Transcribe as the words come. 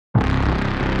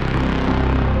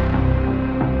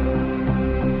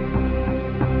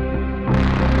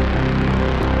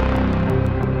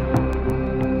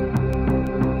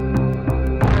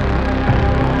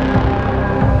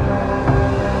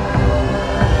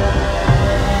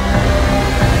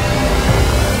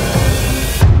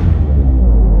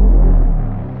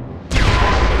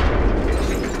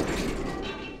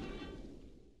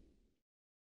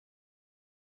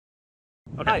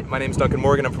Hi, my name is Duncan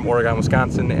Morgan. I'm from Oregon,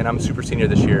 Wisconsin, and I'm a super senior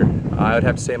this year. I would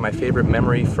have to say my favorite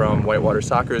memory from Whitewater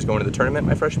soccer is going to the tournament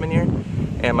my freshman year,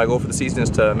 and my goal for the season is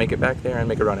to make it back there and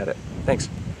make a run at it. Thanks.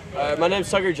 My name's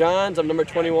Tucker Johns. I'm number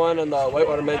 21 on the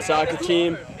Whitewater men's soccer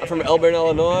team. I'm from Elburn,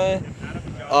 Illinois.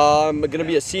 I'm going to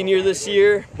be a senior this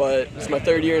year, but it's my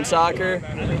third year in soccer.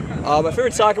 My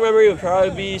favorite soccer memory would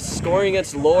probably be scoring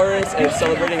against Loris and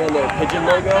celebrating on their pigeon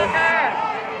logo.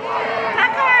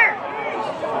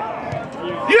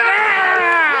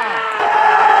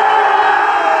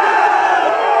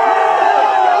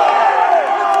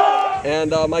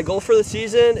 And my goal for the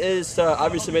season is to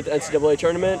obviously make the NCAA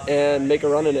tournament and make a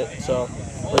run in it. So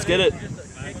let's get it.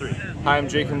 Hi, I'm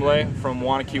Jacob Millay from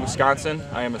Wanakee, Wisconsin.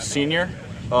 I am a senior.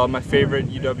 My favorite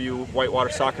UW-Whitewater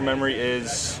soccer memory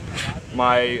is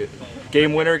my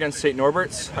game winner against St.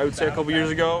 Norbert's, I would say a couple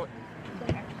years ago.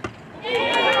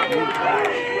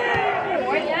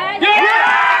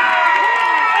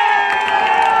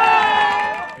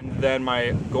 And then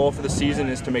my goal for the season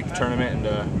is to make the tournament and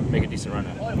to make a decent run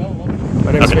at it.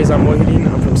 My name is Faison Mohiuddin.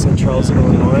 I'm from St. Charles,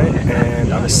 Illinois,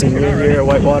 and I'm a senior here at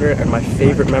Whitewater. And my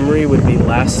favorite memory would be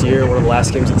last year, one of the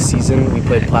last games of the season. We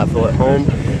played Platteville at home,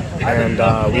 and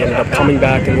we ended up coming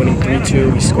back and winning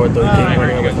 3-2. We scored the game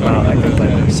winner with about, I think,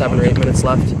 like 7 or 8 minutes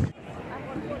left.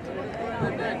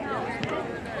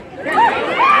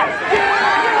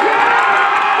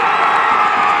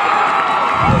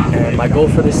 And my goal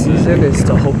for this season is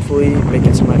to hopefully make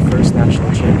it to my first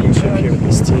national championship here with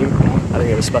this team. I think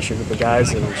we have a special group of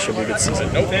guys, and it should be a good season.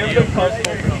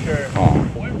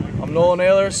 I'm Nolan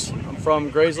Ehlers. I'm from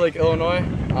Grays Lake, Illinois.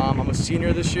 I'm a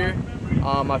senior this year.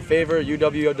 My favorite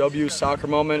UW soccer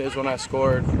moment is when I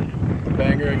scored the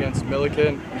banger against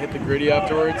Milliken and hit the gritty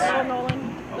afterwards. Oh,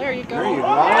 Nolan. There you go. There you go.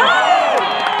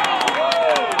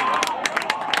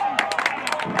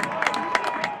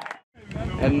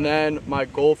 And then my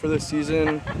goal for this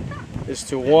season is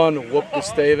to 1, whoop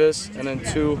Gustavus, and then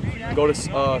 2, go to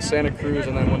Santa Cruz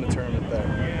and then win the tournament there.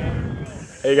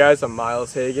 Hey guys, I'm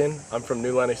Miles Hagan. I'm from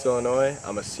New Lenox, Illinois.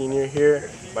 I'm a senior here.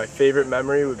 My favorite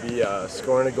memory would be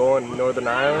scoring a goal in Northern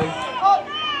Ireland.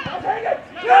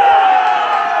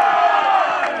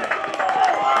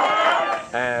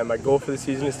 And my goal for the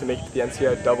season is to make it to the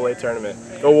NCAA tournament.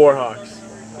 Go Warhawks!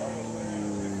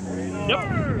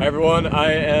 Hi everyone,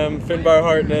 I am Finbar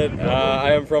Hartnett.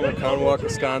 I am from Oconomowoc,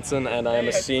 Wisconsin, and I am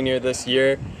a senior this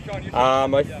year.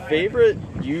 My favorite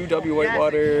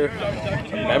UW-Whitewater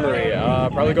memory,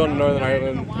 probably going to Northern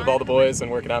Ireland with all the boys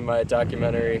and working on my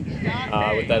documentary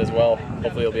with that as well.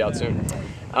 Hopefully it'll be out soon.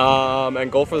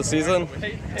 And goal for the season,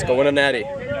 let's go win a natty.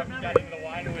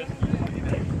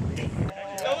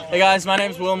 Hey guys, my name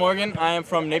is Will Morgan. I am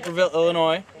from Naperville,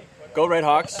 Illinois. Go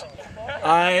Redhawks.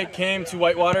 I came to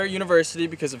Whitewater University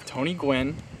because of Tony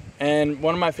Gwynn, and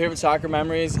one of my favorite soccer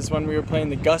memories is when we were playing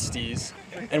the Gusties,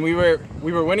 and we were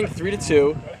winning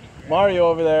 3-2. Mario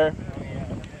over there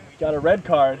got a red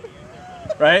card,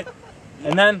 right?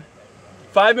 And then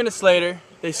 5 minutes later,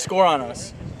 they score on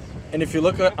us. And if you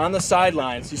look on the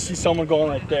sidelines, you see someone going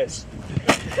like this.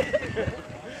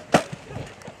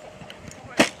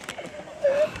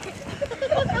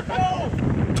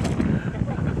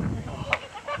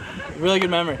 Really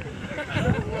good memory.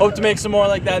 Hope to make some more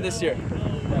like that this year.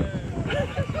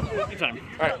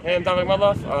 Alright, hey, I'm Dominic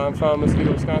Mudloff. I'm from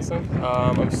Muskegon, Wisconsin.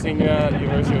 I'm a senior at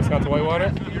University of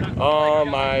Wisconsin-Whitewater.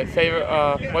 My favorite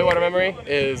Whitewater memory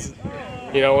is,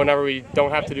 whenever we don't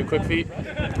have to do quick feet.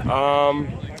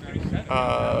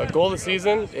 Goal of the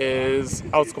season is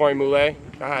outscoring Moulet.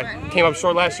 I came up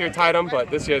short last year, tied him, but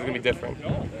this year is going to be different.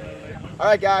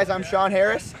 Alright guys, I'm Sean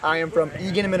Harris. I am from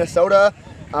Eagan, Minnesota.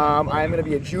 I am going to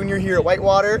be a junior here at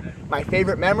Whitewater. My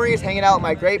favorite memory is hanging out with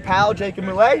my great pal, Jacob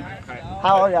Millay.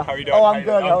 How are you? How are you doing? Oh, I'm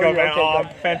good. I'm good, man. Okay,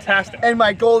 good. Fantastic. And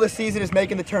my goal this season is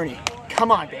making the tourney.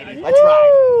 Come on, baby. Let's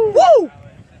ride. Woo!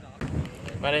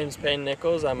 My name is Payne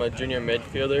Nichols. I'm a junior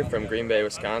midfielder from Green Bay,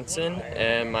 Wisconsin.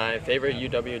 And my favorite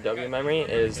UW memory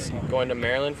is going to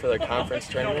Maryland for the conference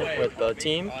tournament with the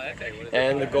team.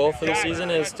 And the goal for the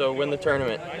season is to win the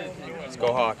tournament. Let's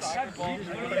go Hawks.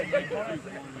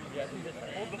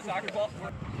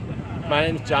 My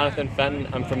name is Jonathan Fenton.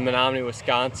 I'm from Menominee,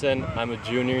 Wisconsin. I'm a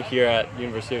junior here at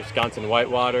University of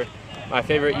Wisconsin-Whitewater. My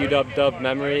favorite UW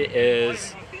memory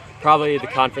is probably the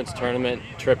conference tournament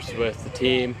trips with the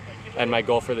team, and my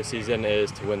goal for the season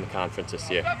is to win the conference this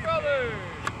year.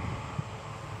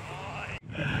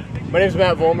 My name is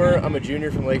Matt Volmer. I'm a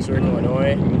junior from Lake Zurich,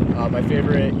 Illinois. My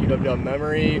favorite UW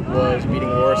memory was beating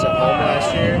Loris at home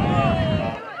last year.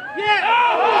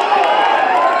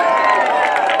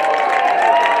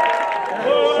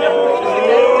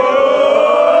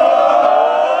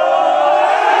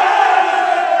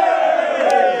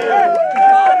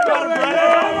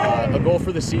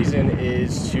 for the season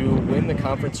is to win the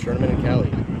conference tournament in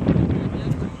Cali.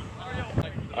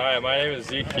 Hi, my name is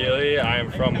Zeke Keeley. I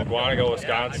am from McGuanago,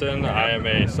 Wisconsin. I am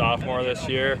a sophomore this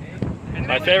year.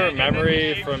 My favorite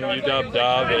memory from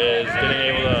UW is getting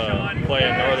able to play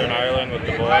in Northern Ireland with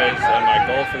the boys, and my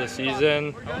goal for the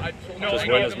season, just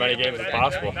win as many games as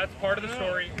possible. That's part of the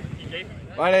story.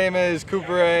 My name is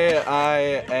Cooper Ray.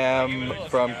 I am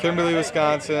from Kimberly,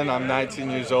 Wisconsin. I'm 19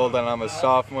 years old and I'm a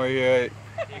sophomore here at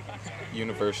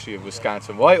University of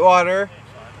Wisconsin-Whitewater.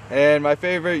 And my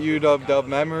favorite UW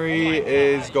memory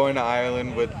is going to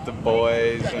Ireland with the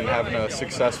boys and having a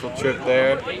successful trip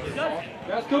there.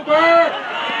 Yes, Cooper!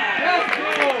 Yes,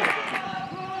 Cooper!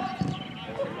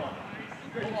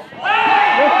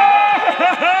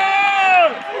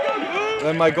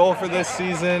 And my goal for this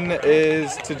season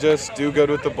is to just do good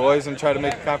with the boys and try to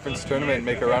make a conference tournament and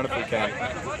make a run if we can.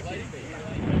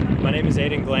 My name is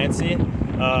Aiden Glancy.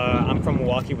 I'm from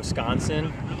Milwaukee,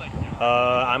 Wisconsin.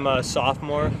 I'm a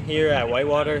sophomore here at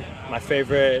Whitewater. My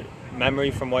favorite memory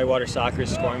from Whitewater soccer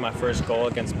is scoring my first goal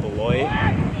against Beloit.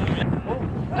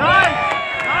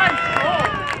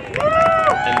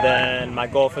 And then my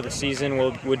goal for the season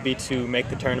would be to make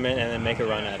the tournament and then make a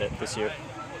run at it this year.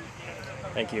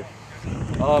 Thank you.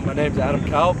 My name's Adam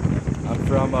Kaup. I'm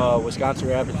from Wisconsin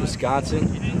Rapids,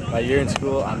 Wisconsin. My year in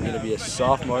school, I'm going to be a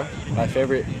sophomore. My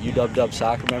favorite UW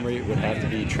soccer memory would have to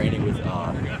be training with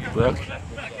Brooke.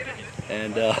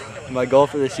 And my goal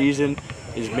for the season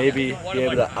is maybe be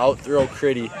able to out-throw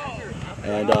Critty.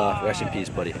 And rest in peace,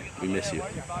 buddy. We miss you.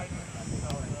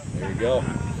 There you go.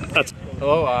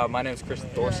 Hello, my name is Chris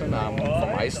Thorson. I'm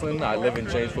from Iceland. I live in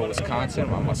Janesville,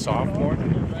 Wisconsin. I'm a sophomore.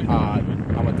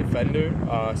 I'm a defender.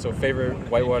 So favorite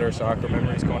Whitewater soccer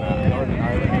memories going to Northern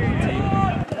Ireland with the team.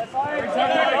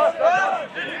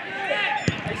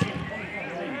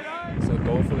 So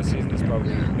goal for the season is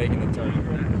probably making the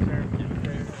tournament.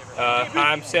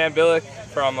 I'm Sam Billick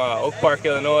from Oak Park,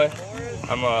 Illinois.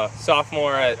 I'm a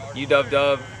sophomore at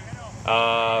UW.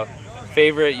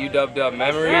 Favorite UW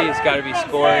memory has got to be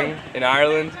scoring in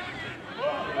Ireland.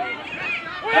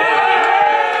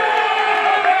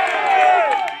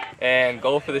 And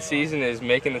goal for the season is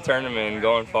making the tournament and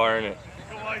going far in it.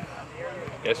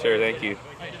 Yes, sir. Thank you.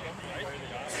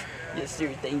 Yes,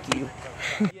 sir. Thank you.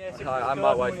 Hi, I'm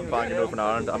Matt White from Bangor, Northern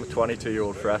Ireland. I'm a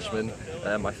 22-year-old freshman.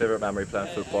 My favourite memory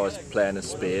playing football is playing in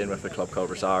Spain with a club called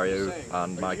Rosario,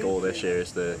 and my goal this year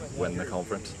is to win the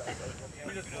conference.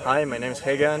 Hi, my name is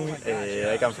Hagan.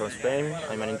 I come from Spain.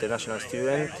 I'm an international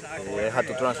student. I had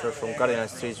to transfer from Cardinal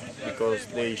Street because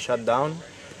they shut down.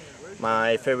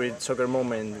 My favorite soccer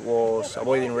moment was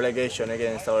avoiding relegation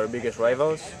against our biggest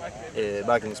rivals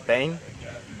back in Spain.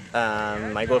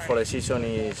 My goal for the season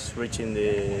is reaching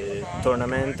the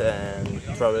tournament and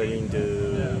traveling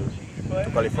to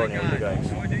California with the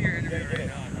guys.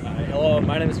 Hello,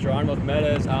 my name is Geronimo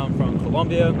Medes. I'm from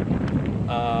Colombia.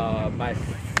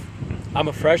 I'm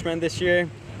a freshman this year.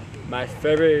 My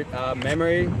favorite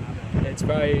memory, it's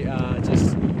probably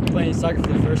just playing soccer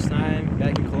for the first time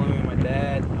back in Colombia with my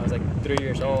dad. I was like 3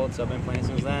 years old, so I've been playing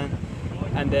since then.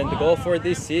 And then the goal for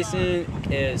this season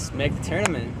is make the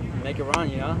tournament, make a run,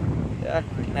 you know? Yeah,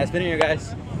 nice meeting you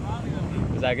guys.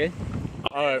 Is that good?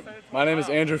 Alright, my name is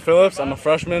Andrew Phillips. I'm a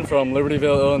freshman from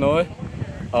Libertyville, Illinois.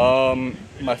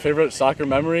 My favorite soccer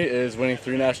memory is winning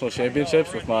 3 national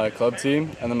championships with my club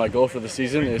team, and then my goal for the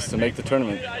season is to make the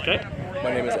tournament. Okay. My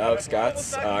name is Alex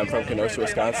Scotts. I'm from Kenosha,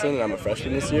 Wisconsin, and I'm a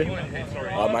freshman this year.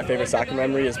 My favorite soccer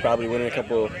memory is probably winning a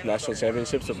couple national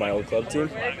championships with my old club team,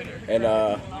 and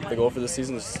the goal for the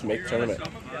season is to make the tournament.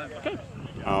 Okay.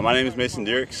 My name is Mason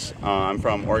Dierks. I'm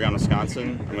from Oregon,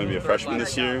 Wisconsin. I'm going to be a freshman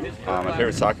this year. My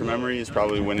favorite soccer memory is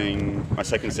probably winning my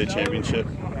second state championship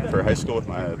for high school with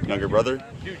my younger brother.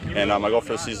 And my goal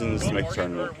for the season is to make the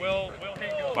tournament.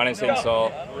 My name's Hayden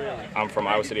Saul. I'm from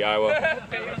Iowa City, Iowa.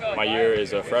 My year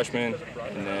is a freshman,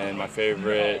 and then my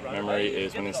favorite memory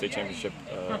is winning the state championship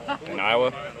in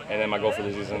Iowa. And then my goal for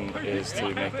the season is to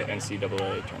make the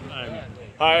NCAA tournament.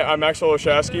 Hi, I'm Maxwell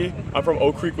Oshasky. I'm from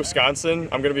Oak Creek, Wisconsin.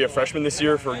 I'm going to be a freshman this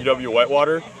year for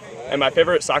UW-Whitewater. And my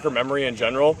favorite soccer memory in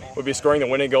general would be scoring the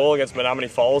winning goal against Menominee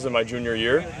Falls in my junior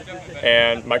year.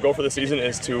 And my goal for the season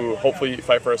is to hopefully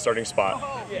fight for a starting spot.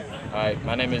 Hi,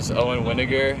 my name is Owen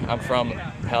Winiger. I'm from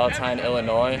Palatine,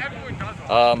 Illinois.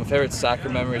 My favorite soccer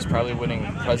memory is probably winning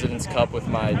President's Cup with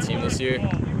my team this year.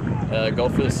 Goal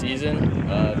for the season,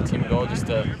 team goal just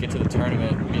to get to the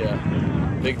tournament would be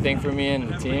a big thing for me and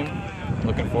the team.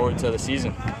 Looking forward to the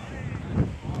season.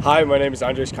 Hi, my name is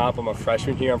Andres Kamp. I'm a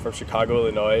freshman here. I'm from Chicago,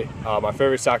 Illinois. My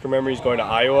favorite soccer memory is going to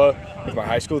Iowa with my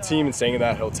high school team and staying in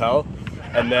that hotel.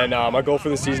 And then my goal for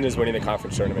the season is winning the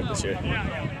conference tournament this year.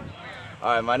 All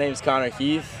right, my name's Connor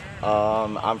Heath.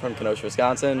 I'm from Kenosha,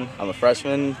 Wisconsin. I'm a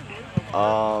freshman.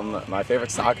 My favorite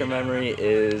soccer memory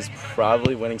is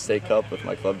probably winning state cup with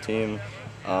my club team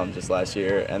just last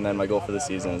year, and then my goal for the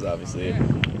season is obviously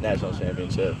national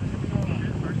championship.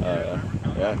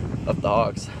 Yeah, up the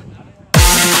Hawks.